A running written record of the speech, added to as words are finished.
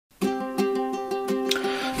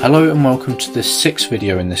Hello and welcome to the sixth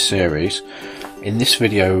video in this series. In this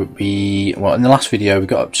video in the last video we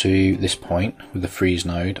got up to this point with the freeze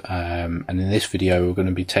node, and in this video we're going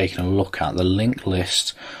to be taking a look at the linked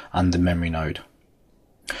list and the memory node.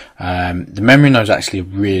 The memory node is actually a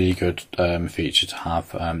really good feature to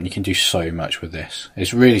have. You can do so much with this.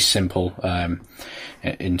 It's really simple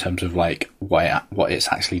in terms of like what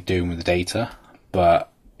it's actually doing with the data, but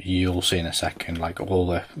you'll see in a second like all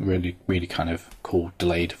the really kind of cool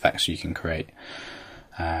delayed effects you can create.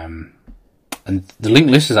 And the linked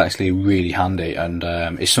list is actually really handy, and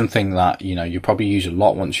it's something that you probably use a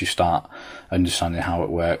lot once you start understanding how it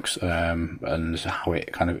works and how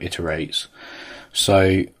it kind of iterates.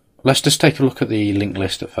 So let's just take a look at the linked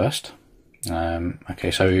list at first. Okay,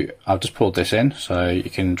 so I've just pulled this in, so you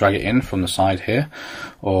can drag it in from the side here,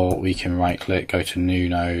 or we can right click, go to new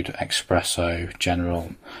node, Xpresso,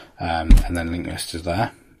 general, and then linked list is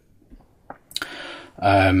there.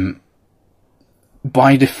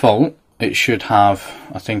 By default it should have,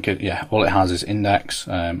 I think all it has is index.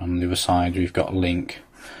 On the other side we've got link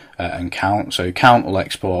and count. So count will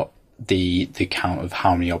export the count of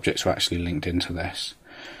how many objects are actually linked into this.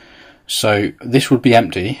 So this would be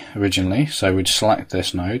empty originally, so we'd select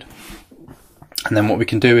this node, and then what we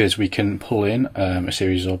can do is we can pull in a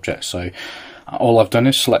series of objects. So all I've done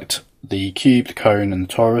is select the cube, the cone and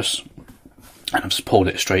the torus, and I've just pulled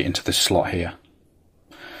it straight into this slot here.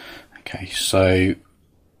 Okay, so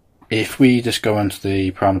if we just go onto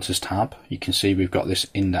the parameters tab, you can see we've got this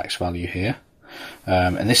index value here.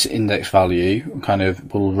 And this index value kind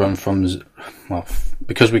of will run from, well,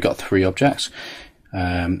 because we've got 3 objects,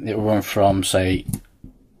 it will run from, say,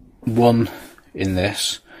 1 in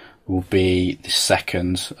this will be the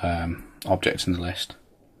second object in the list.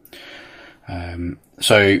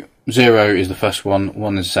 So 0 is the first one,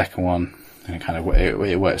 1 is the second one, and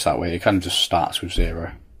it works that way. It kind of just starts with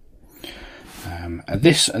 0. And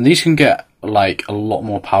these can get like a lot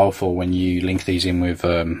more powerful when you link these in with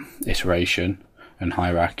iteration and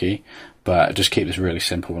hierarchy, but just keep this really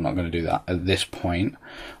simple. We're not going to do that at this point.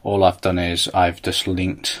 All I've done is I've just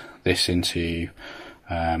linked this into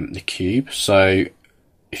the cube. So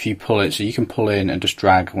if you pull it, so you can pull in and just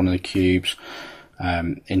drag one of the cubes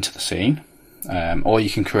into the scene, or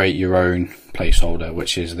you can create your own placeholder,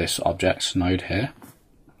 which is this objects node here.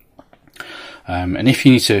 And if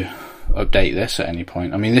you need to update this at any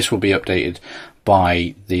point, I mean, this will be updated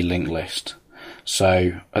by the linked list.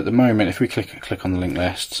 So at the moment, if we click on the linked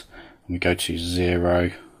list and we go to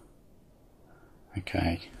 0,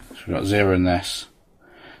 okay, so we've got 0 in this,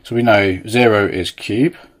 so we know 0 is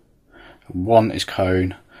cube, 1 is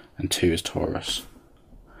cone, and 2 is torus.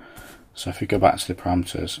 So if we go back to the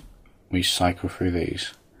parameters, we cycle through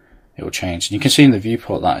these, it will change. And you can see in the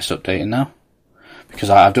viewport that it's updating now, because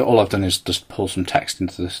all I've done is just pull some text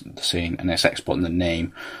into the scene, and it's exporting the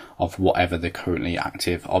name of whatever the currently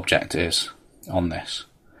active object is on this.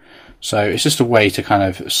 So it's just a way to kind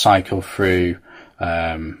of cycle through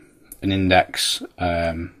an index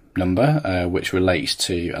number which relates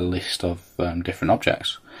to a list of different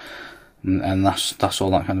objects, and that's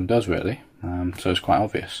all that kind of does really. So it's quite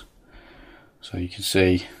obvious. So you can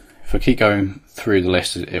see if I keep going through the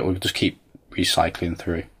list, it will just keep recycling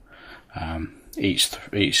through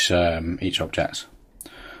each object.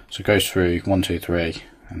 So it goes through 1, 2, 3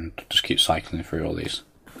 and just keeps cycling through all these.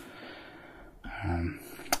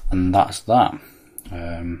 And that's that.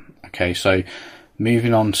 Okay, so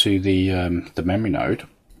moving on to the memory node,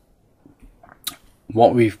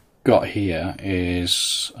 what we've got here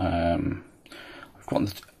is I've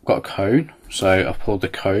got a cone. So I've pulled the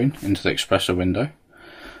cone into the Xpresso window,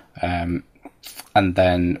 and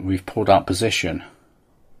then we've pulled out position.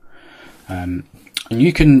 And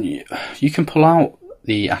you can pull out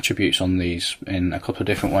the attributes on these in a couple of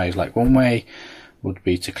different ways. Like one way would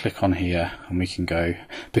be to click on here, and we can go,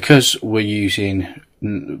 because we're using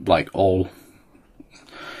like we're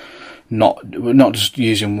not just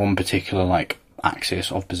using one particular like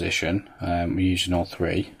axis of position, we're using all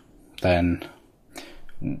 3. Then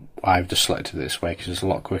I've just selected it this way because it's a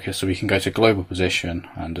lot quicker. So we can go to global position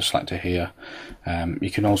and just select it here.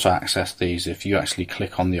 You can also access these if you actually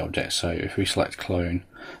click on the object. So if we select cone,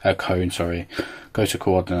 go to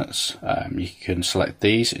coordinates, you can select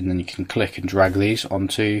these, and then you can click and drag these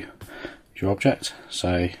onto your object.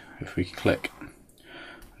 So if we click,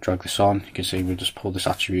 drag this on, you can see we'll just pull this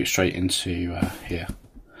attribute straight into here.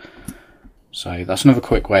 So that's another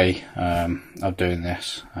quick way of doing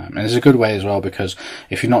this, and it's a good way as well, because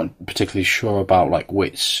if you're not particularly sure about like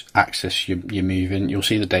which axis you're moving, you'll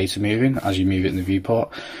see the data moving as you move it in the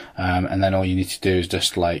viewport, and then all you need to do is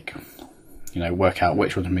just like work out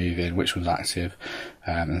which one's moving, which one's active,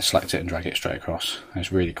 and select it and drag it straight across. And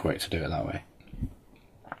it's really quick to do it that way.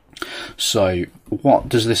 So what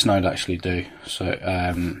does this node actually do? So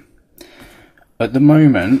at the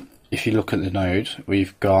moment, if you look at the node,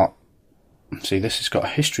 we've got, see, this has got a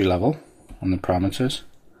history level on the parameters,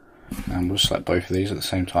 and we'll select both of these at the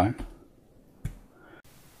same time.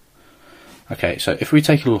 Okay, so if we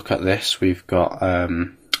take a look at this, we've got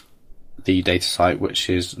the data type, which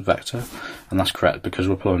is vector, and that's correct because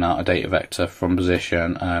we're pulling out a data vector from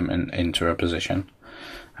position and into a position.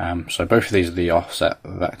 So both of these are the offset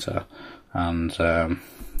vector, and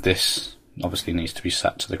this obviously needs to be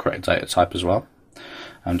set to the correct data type as well,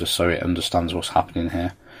 just so it understands what's happening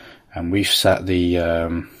here. And we've set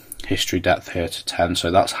the history depth here to 10,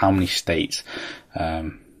 so that's how many states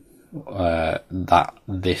that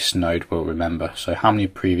this node will remember. So how many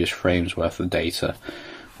previous frames worth of data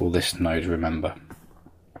will this node remember?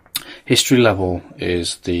 History level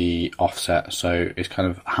is the offset, so it's kind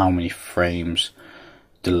of how many frames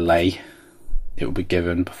delay it will be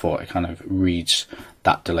given before it kind of reads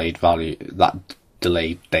that delayed value, that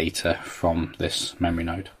delayed data from this memory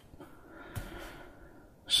node.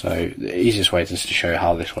 So the easiest way just to show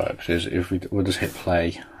how this works is if we'll just hit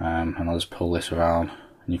play, and I'll just pull this around,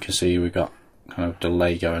 and you can see we've got kind of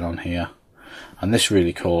delay going on here. And this is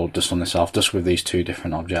really cool just on this off, just with these two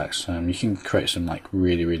different objects. You can create some like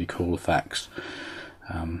really cool effects.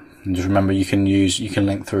 And just remember, you can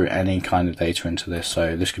link through any kind of data into this.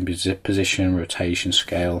 So this can be position, rotation,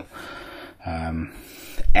 scale,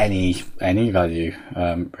 any value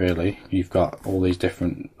really. You've got all these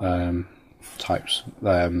different types,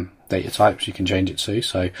 data types you can change it to.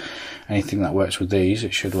 So anything that works with these,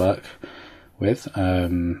 it should work with.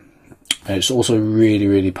 And it's also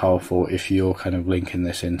really powerful if you're kind of linking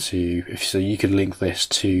this into, so you could link this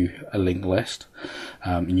to a linked list,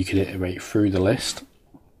 and you could iterate through the list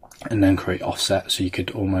and then create offset, so you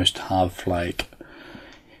could almost have like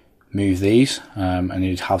move these, and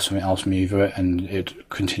you'd have something else move it, and it'd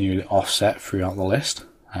continually offset throughout the list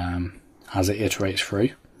as it iterates through.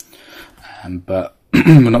 But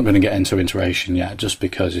we're not going to get into iteration yet, just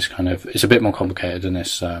because it's a bit more complicated than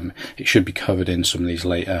this. It should be covered in some of these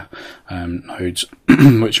later nodes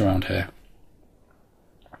which are around here.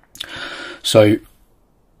 So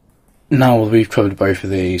now we've covered both of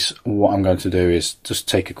these, what I'm going to do is just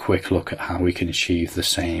take a quick look at how we can achieve the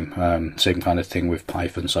same kind of thing with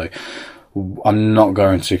Python. So I'm not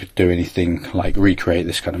going to do anything like recreate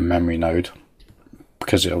this kind of memory node,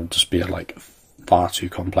 because it'll just be like far too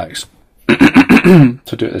complex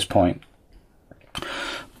to do at this point.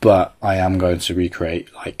 But I am going to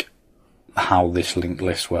recreate like how this linked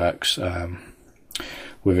list works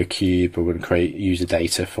with a cube. We're going to create user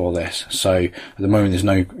data for this. So at the moment there's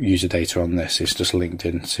no user data on this, it's just linked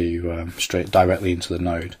into directly into the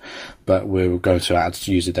node, but we're going to add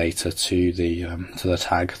user data to the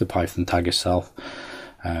tag, the Python tag itself,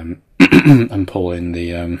 and pull in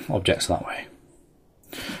the objects that way.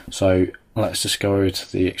 So let's just go over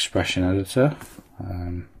to the expression editor,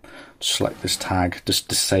 select this tag, just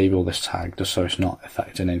disable this tag just so it's not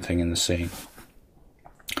affecting anything in the scene.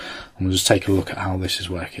 And we'll just take a look at how this is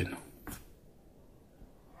working.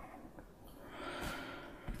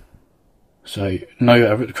 So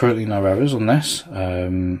currently no errors on this.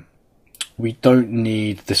 We don't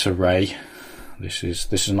need this array. This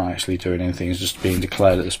is not actually doing anything, it's just being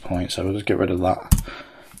declared at this point, so we'll just get rid of that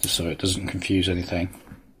just so it doesn't confuse anything.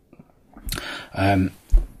 And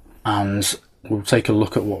we'll take a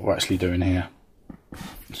look at what we're actually doing here.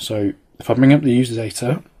 So if I bring up the user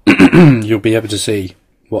data, you'll be able to see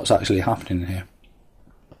what's actually happening here.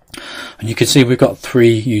 And you can see we've got 3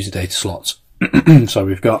 user data slots. So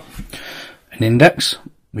we've got an index,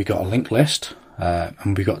 we've got a linked list,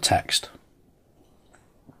 and we've got text.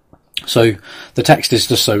 So the text is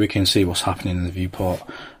just so we can see what's happening in the viewport.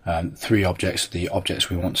 3 objects are the objects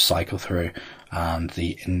we want to cycle through, and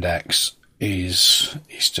the index is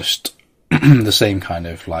just the same kind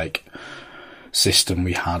of like system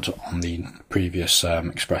we had on the previous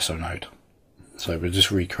Xpresso node. So we just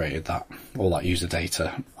recreated all that user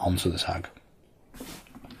data onto the tag,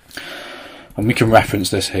 and we can reference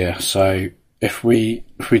this here. So if we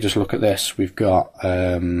just look at this, we've got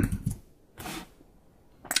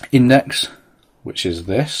index, which is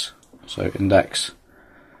this. So index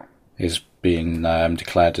is being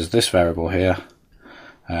declared as this variable here,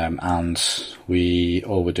 and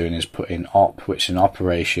all we're doing is putting op, which is an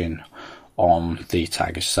operation on the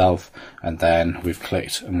tag itself, and then we've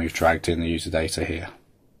clicked and we've dragged in the user data here.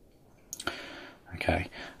 Okay,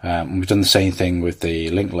 we've done the same thing with the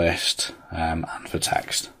linked list and for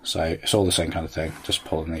text, so it's all the same kind of thing, just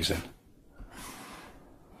pulling these in.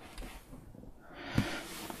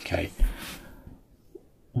 Okay,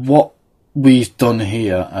 what we've done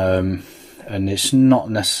here, and it's not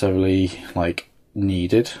necessarily like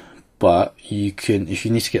needed, but you can, if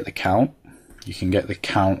you need to get the count, you can get the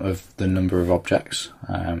count of the number of objects,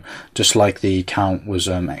 just like the count was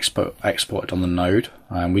exported on the node.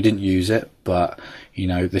 We didn't use it, but you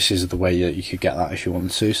know, this is the way that you could get that if you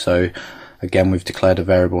wanted to. So again, we've declared a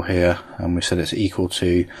variable here, and we said it's equal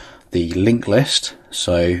to the linked list.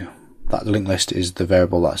 So that linked list is the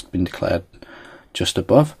variable that's been declared just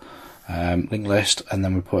above, linked list, and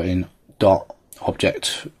then we put in dot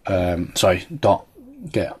object, dot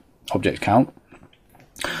get object count.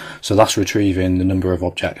 So that's retrieving the number of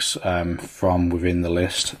objects from within the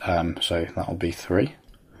list. So that will be 3,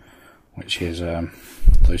 which is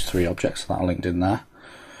those 3 objects that are linked in there.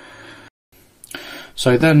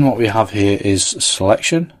 So then what we have here is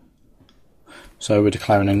selection. So we're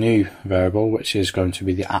declaring a new variable, which is going to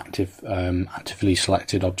be the actively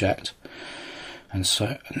selected object. And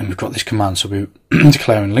then we've got this command. So we're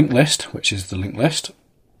declaring linked list, which is the linked list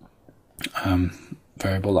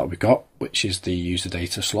variable that we got, which is the user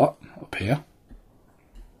data slot up here.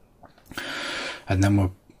 And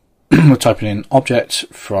then we're typing in object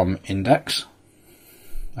from index,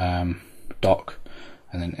 doc,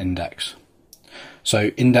 and then index.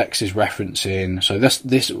 So index is referencing, so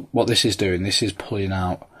what this is doing, this is pulling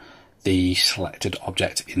out the selected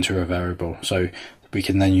object into a variable. So we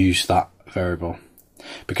can then use that variable,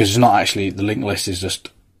 because it's not actually, the linked list is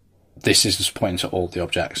just, this is just pointing to all the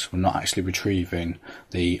objects. We're not actually retrieving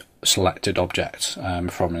the selected object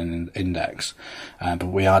from an index, but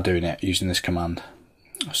we are doing it using this command.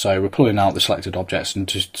 So we're pulling out the selected objects, and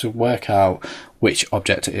to work out which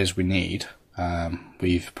object it is we need,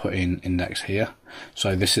 we've put in index here.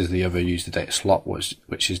 So this is the other user data slot,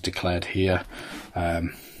 which is declared here,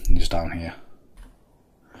 is down here.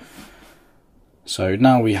 So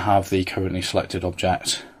now we have the currently selected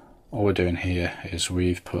object. All we're doing here is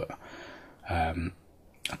we've put a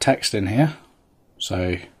text in here.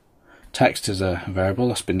 So text is a variable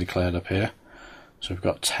that's been declared up here. So we've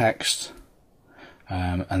got text,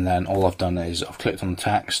 and then all I've done is I've clicked on the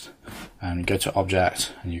text, and you go to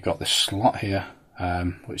object, and you've got this slot here,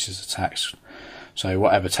 which is the text. So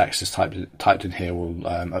whatever text is typed in here will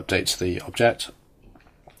update to the object.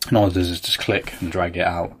 And all it does is just click and drag it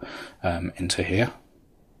out into here.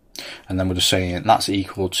 And then we're just saying that's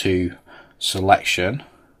equal to selection,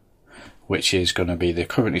 which is going to be the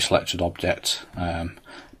currently selected object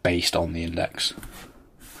based on the index.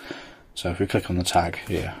 So if we click on the tag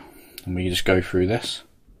here, and we just go through this,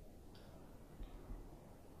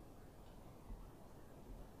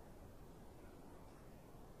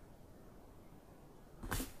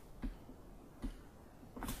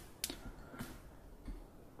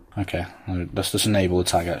 okay, let's just enable the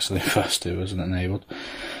tag actually first. It wasn't enabled.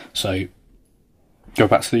 So go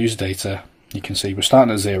back to the user data. You can see we're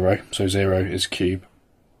starting at 0, so 0 is cube,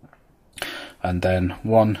 and then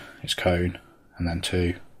 1 is cone, and then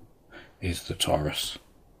 2 is the torus.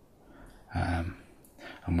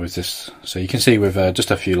 And with this, so you can see with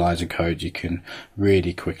just a few lines of code, you can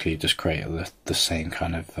really quickly just create the same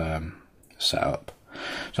kind of setup.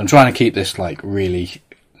 So I'm trying to keep this like really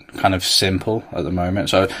kind of simple at the moment.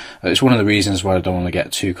 So it's one of the reasons why I don't want to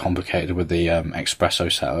get too complicated with the Xpresso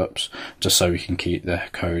setups, just so we can keep the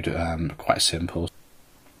code quite simple.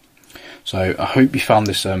 So I hope you found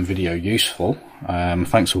this video useful.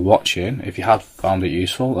 Thanks for watching. If you have found it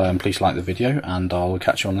useful, please like the video, and I'll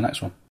catch you on the next one.